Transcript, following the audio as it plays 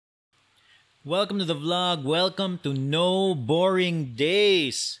Welcome to the vlog. Welcome to No Boring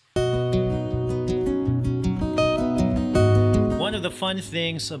Days. One of the fun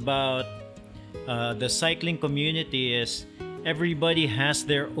things about the cycling community is everybody has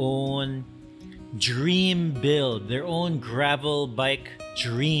their own dream build, their own gravel bike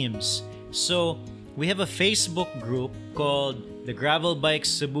dreams. So we have a Facebook group called the Gravel Bikes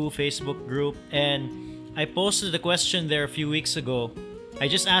Cebu Facebook group, and I posted a question there a few weeks ago. I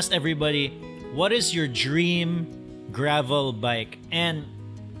just asked everybody, what is your dream gravel bike? And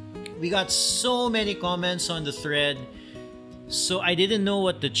we got so many comments on the thread, so I didn't know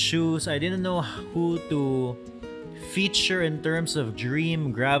what to choose. I didn't know who to feature in terms of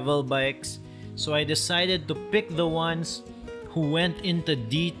dream gravel bikes, so I decided to pick the ones who went into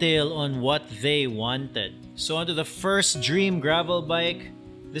detail on what they wanted. So onto the first dream gravel bike.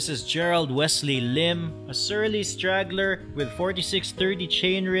 This is Gerald Wesley Lim, a Surly Straggler with 4630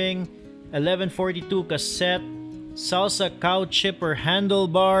 chainring, 1142 cassette, Salsa cow chipper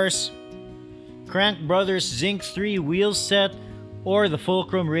handlebars, Crank Brothers Zinc 3 wheel set, or the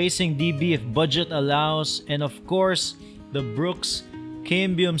Fulcrum Racing DB if budget allows, and of course the Brooks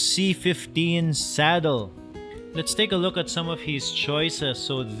Cambium C15 saddle. Let's take a look at some of his choices.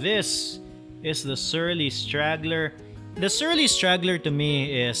 So this is the Surly Straggler. The Surly Straggler to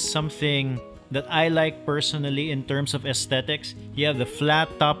me is something that I like personally in terms of aesthetics. You have the flat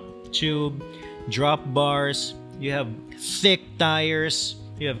top tube, drop bars, you have thick tires,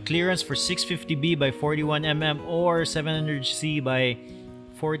 you have clearance for 650B by 41mm or 700C by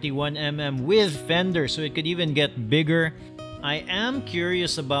 41mm with fender, so it could even get bigger. I am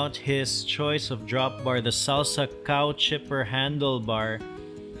curious about his choice of drop bar, the Salsa cow chipper handlebar.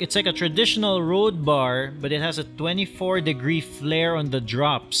 It's like a traditional road bar, but it has a 24-degree flare on the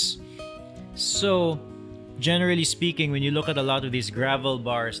drops. So generally speaking, when you look at a lot of these gravel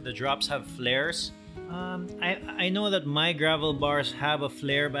bars, the drops have flares. I know that my gravel bars have a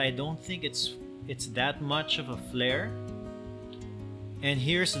flare, but I don't think it's that much of a flare. And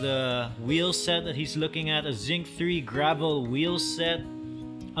here's the wheel set that he's looking at, a Zinc 3 gravel wheel set,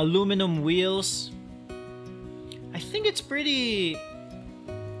 aluminum wheels. I think it's pretty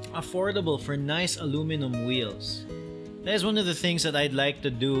affordable for nice aluminum wheels. That is one of the things that I'd like to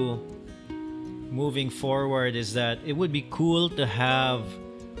do moving forward, is that it would be cool to have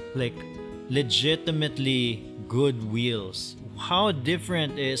like legitimately good wheels. How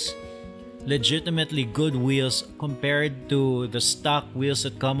different is legitimately good wheels compared to the stock wheels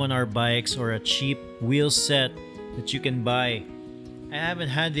that come on our bikes or a cheap wheel set that you can buy? I haven't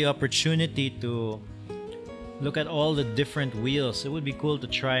had the opportunity to look at all the different wheels. It would be cool to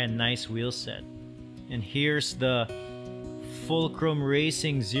try a nice wheel set. And here's the Fulcrum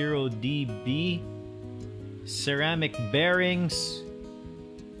Racing 0DB ceramic bearings.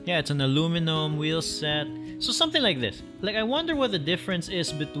 Yeah, it's an aluminum wheel set. So something like this. Like, I wonder what the difference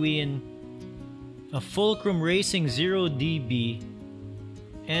is between a Fulcrum Racing 0DB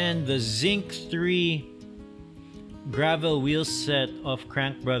and the Zinc 3 gravel wheel set of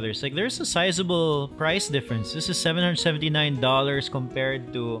Crank Brothers. Like, there's a sizable price difference. This is $779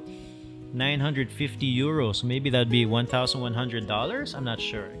 compared to 950 euros. So maybe that'd be $1,100. I'm not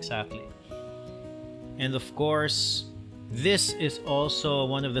sure exactly. And of course, this is also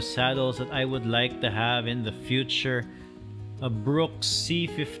one of the saddles that I would like to have in the future. A Brooks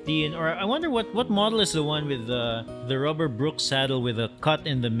C15, or I wonder what model is the one with the rubber Brooks saddle with a cut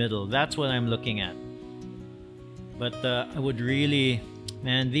in the middle. That's what I'm looking at. But I would really,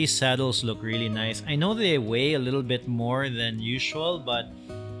 man, these saddles look really nice. I know they weigh a little bit more than usual, but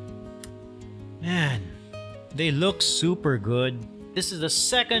man, they look super good. This is the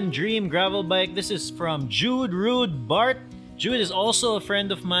second dream gravel bike. This is from Jude Rude Bart. Jude is also a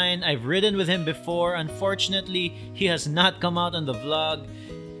friend of mine. I've ridden with him before. Unfortunately, he has not come out on the vlog.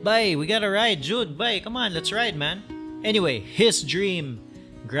 Bye, we gotta ride, Jude. Bye, come on, let's ride, man. Anyway, his dream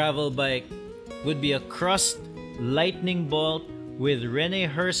gravel bike would be a Crust lightning bolt with Rene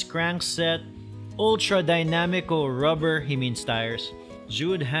Hurst crankset, ultra dynamico rubber, he means tires.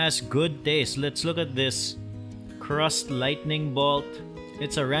 Jude has good taste. Let's look at this Crust lightning bolt.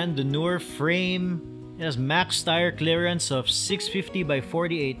 It's a Randonneur frame. It has max tire clearance of 650 by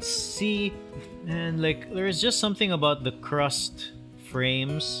 48C. And like, there is just something about the Crust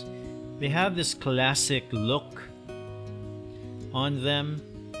frames. They have this classic look on them.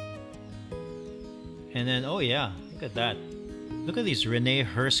 And then, oh yeah, look at that. Look at these Rene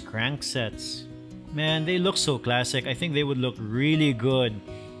Hurst cranksets. Man, they look so classic. I think they would look really good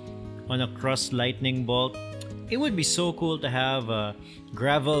on a Crust lightning bolt. It would be so cool to have a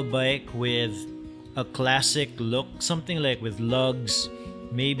gravel bike with a classic look, something like with lugs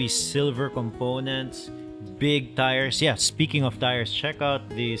maybe silver components, big tires. Yeah, speaking of tires, check out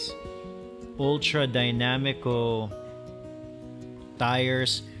these Ultra Dynamico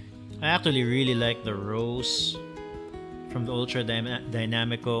tires. I actually really like the rose from the Ultra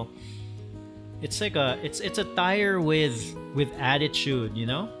Dynamico. It's like it's a tire with attitude, you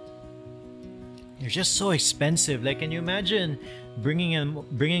know? They're just so expensive. Like, can you imagine bringing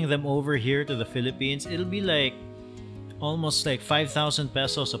them over here to the Philippines? It'll be like almost like 5,000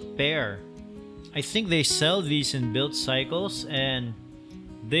 pesos a pair. I think they sell these in built cycles and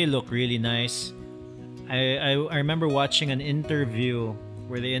they look really nice. I remember watching an interview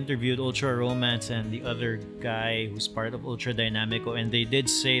where they interviewed Ultra Romance and the other guy who's part of Ultra Dynamico, and they did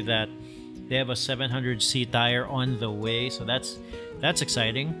say that they have a 700C tire on the way, so that's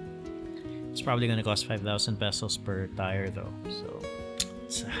exciting. It's probably gonna cost 5,000 pesos per tire though, so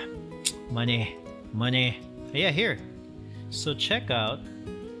it's money. Yeah, here. So check out.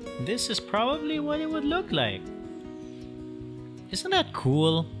 This is probably what it would look like. Isn't that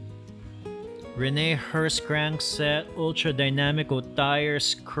cool? Rene Hurst crankset, Ultra Dynamico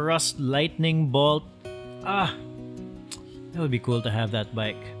tires, Crust lightning bolt. Ah, that would be cool to have that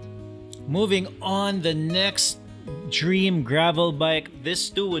bike. Moving on, the next dream gravel bike. This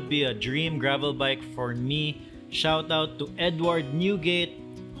too would be a dream gravel bike for me. Shout out to Edward Newgate,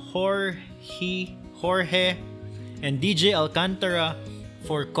 Jorge, and DJ Alcantara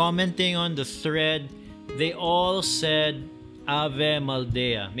for commenting on the thread. They all said Ave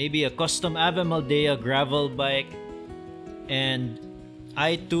Maldea, maybe a custom Ave Maldea gravel bike, and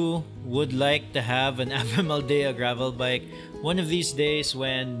I too would like to have an Ave Maldea gravel bike one of these days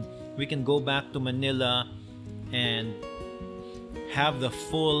when we can go back to Manila and have the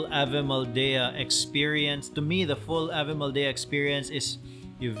full Ave Maldea experience. To me, the full Ave Maldea experience is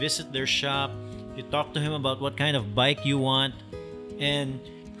you visit their shop, you talk to him about what kind of bike you want, and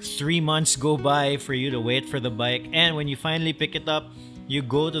 3 months go by for you to wait for the bike, and when you finally pick it up, you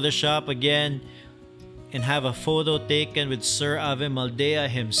go to the shop again and have a photo taken with Sir Ave Maldea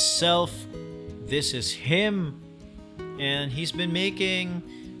himself. This is him, and he's been making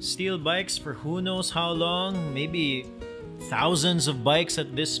steel bikes for who knows how long, maybe thousands of bikes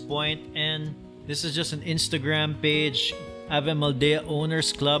at this point. And this is just an Instagram page, Ave Maldea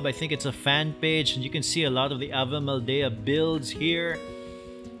Owners Club. I think it's a fan page, and you can see a lot of the Ave Maldea builds here.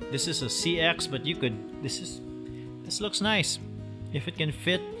 This is a CX, but you could, this looks nice. If it can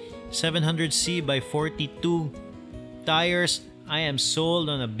fit 700C by 42 tires, I am sold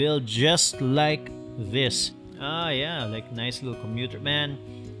on a build just like this. Ah yeah, like nice little commuter. Man,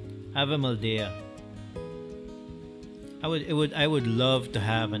 Ave Maldea. I would love to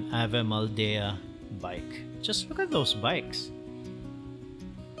have an Ave Maldea bike. Just look at those bikes.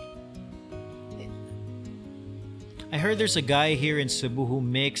 I heard there's a guy here in Cebu who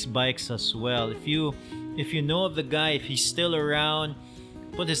makes bikes as well. If you know of the guy, if he's still around,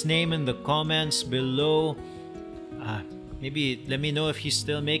 put his name in the comments below. Maybe let me know if he's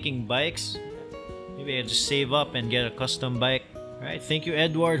still making bikes. Maybe I'll just save up and get a custom bike. Alright, thank you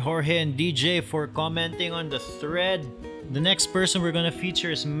Edward, Jorge, and DJ for commenting on the thread. The next person we're gonna feature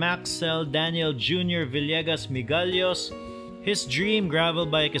is Maxel Daniel Jr. Villegas Migallos. His dream gravel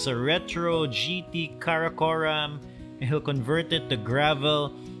bike is a retro GT Karakoram, and he'll convert it to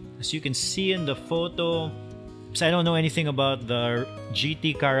gravel. As you can see in the photo, because I don't know anything about the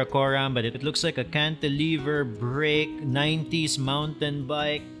GT Karakoram, but it looks like a cantilever brake 90s mountain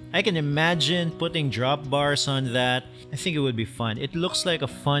bike. I can imagine putting drop bars on that. I think it would be fun. It looks like a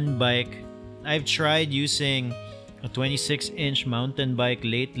fun bike. I've tried using a 26-inch mountain bike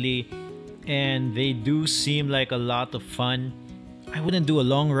lately, and they do seem like a lot of fun. I wouldn't do a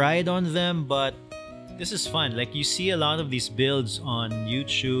long ride on them, but this is fun. Like, you see a lot of these builds on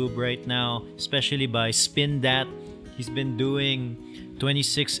YouTube right now, especially by Spin Dat. He's been doing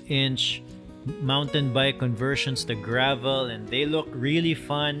 26-inch mountain bike conversions to gravel, and they look really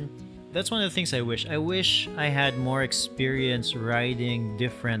fun. That's one of the things I wish. I wish I had more experience riding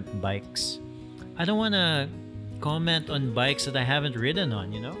different bikes. I don't want to comment on bikes that I haven't ridden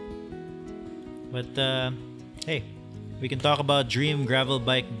on, you know? But hey, we can talk about dream gravel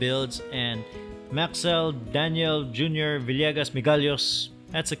bike builds, and Maxel Daniel Jr. Villegas Migallos,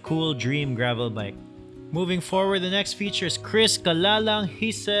 that's a cool dream gravel bike. Moving forward, the next feature is Chris Kalalang.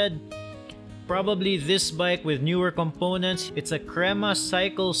 He said, probably this bike with newer components. It's a Crema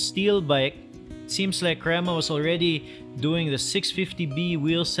Cycle steel bike. It seems like Crema was already doing the 650B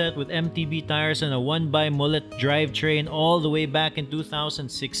wheel set with MTB tires and a 1x mullet drivetrain all the way back in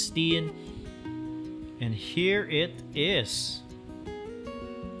 2016. And here it is.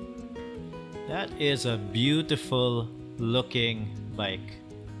 That is a beautiful looking bike.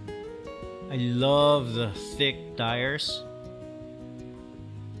 I love the thick tires.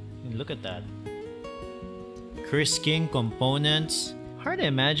 And look at that. Chris King components. Hard to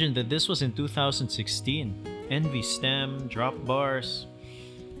imagine that this was in 2016. Envy stem, drop bars,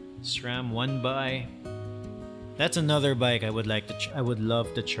 SRAM 1x. That's another bike I would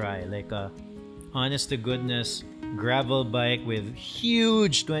love to try. Like a honest to goodness gravel bike with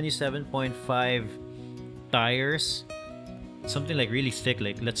huge 27.5 tires. Something like really thick,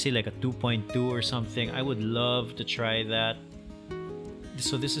 like let's say like a 2.2 or something. I would love to try that.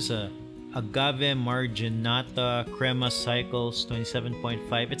 So this is a Agave Marginata Crema Cycles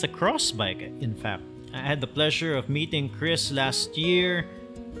 27.5. It's a cross bike, in fact. I had the pleasure of meeting Chris last year,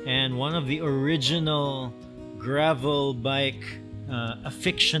 and one of the original gravel bike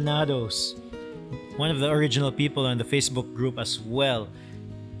aficionados. One of the original people on the Facebook group as well.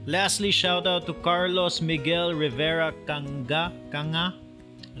 Lastly, shout out to Carlos Miguel Rivera Kanga.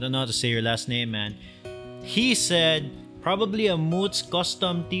 I don't know how to say your last name, man. He said, probably a Moots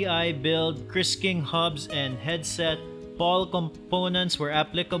custom TI build, Chris King hubs and headset, Paul components were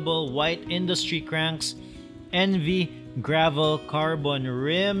applicable, white industry cranks, Envy gravel carbon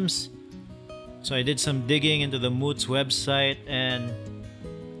rims. So I did some digging into the Moots website and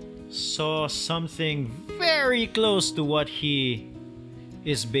saw something very close to what he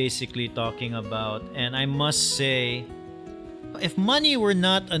is basically talking about. And I must say, if money were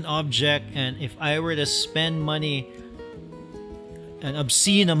not an object, and if I were to spend money, an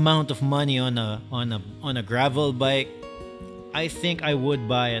obscene amount of money on a gravel bike, I think I would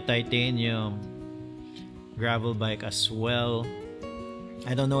buy a titanium gravel bike as well.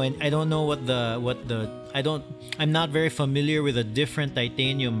 I don't know, and I don't know I'm not very familiar with the different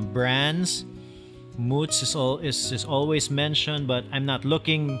titanium brands. Moots is always mentioned, but I'm not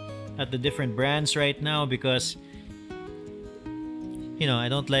looking at the different brands right now because, you know, I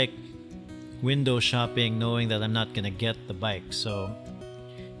don't like window shopping knowing that I'm not gonna get the bike, so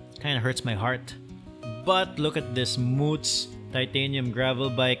it kind of hurts my heart. But look at this Moots titanium gravel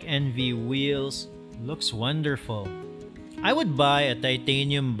bike, Envy wheels, looks wonderful. I would buy a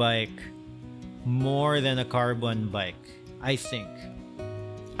titanium bike more than a carbon bike, I think.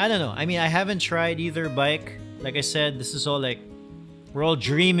 I don't know. I mean, I haven't tried either bike. Like I said, this is all like, we're all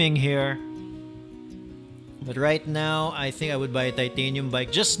dreaming here. But right now, I think I would buy a titanium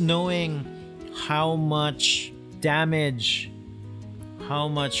bike. Just knowing how much damage, how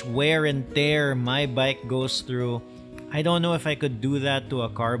much wear and tear my bike goes through, I don't know if I could do that to a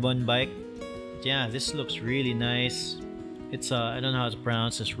carbon bike. Yeah, this looks really nice. It's I don't know how to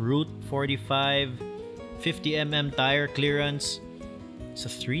pronounce this. Route 45, 50mm tire clearance. It's a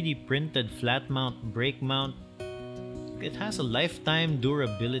 3D printed flat mount brake mount. It has a lifetime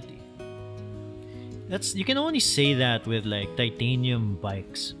durability. You can only say that with like titanium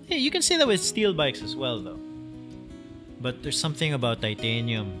bikes. Yeah, you can say that with steel bikes as well though. But there's something about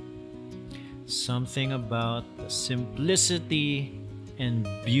titanium. Something about the simplicity and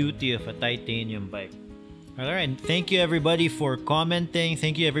beauty of a titanium bike. Alright, thank you everybody for commenting.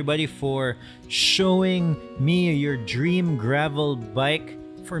 Thank you everybody for showing me your dream gravel bike.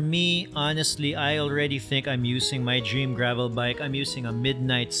 For me, honestly, I already think I'm using my dream gravel bike. I'm using a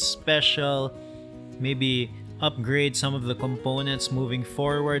Midnight Special. Maybe upgrade some of the components moving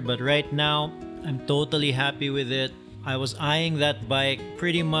forward. But right now, I'm totally happy with it. I was eyeing that bike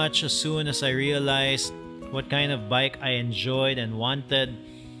pretty much as soon as I realized what kind of bike I enjoyed and wanted.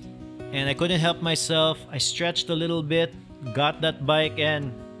 And I couldn't help myself. I stretched a little bit, got that bike,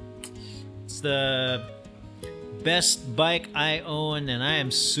 and it's the best bike I own, and I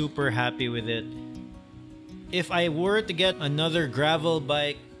am super happy with it. If I were to get another gravel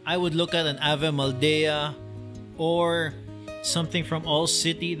bike, I would look at an Ave Maldea or something from All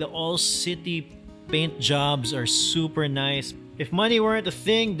City. The All City paint jobs are super nice. If money weren't a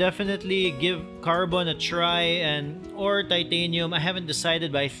thing, definitely give carbon a try or titanium. I haven't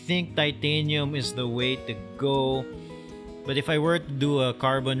decided, but I think titanium is the way to go. But if I were to do a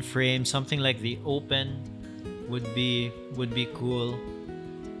carbon frame, something like the Open would be cool.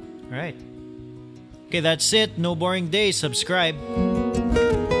 All right. Okay, that's it. No boring days. Subscribe.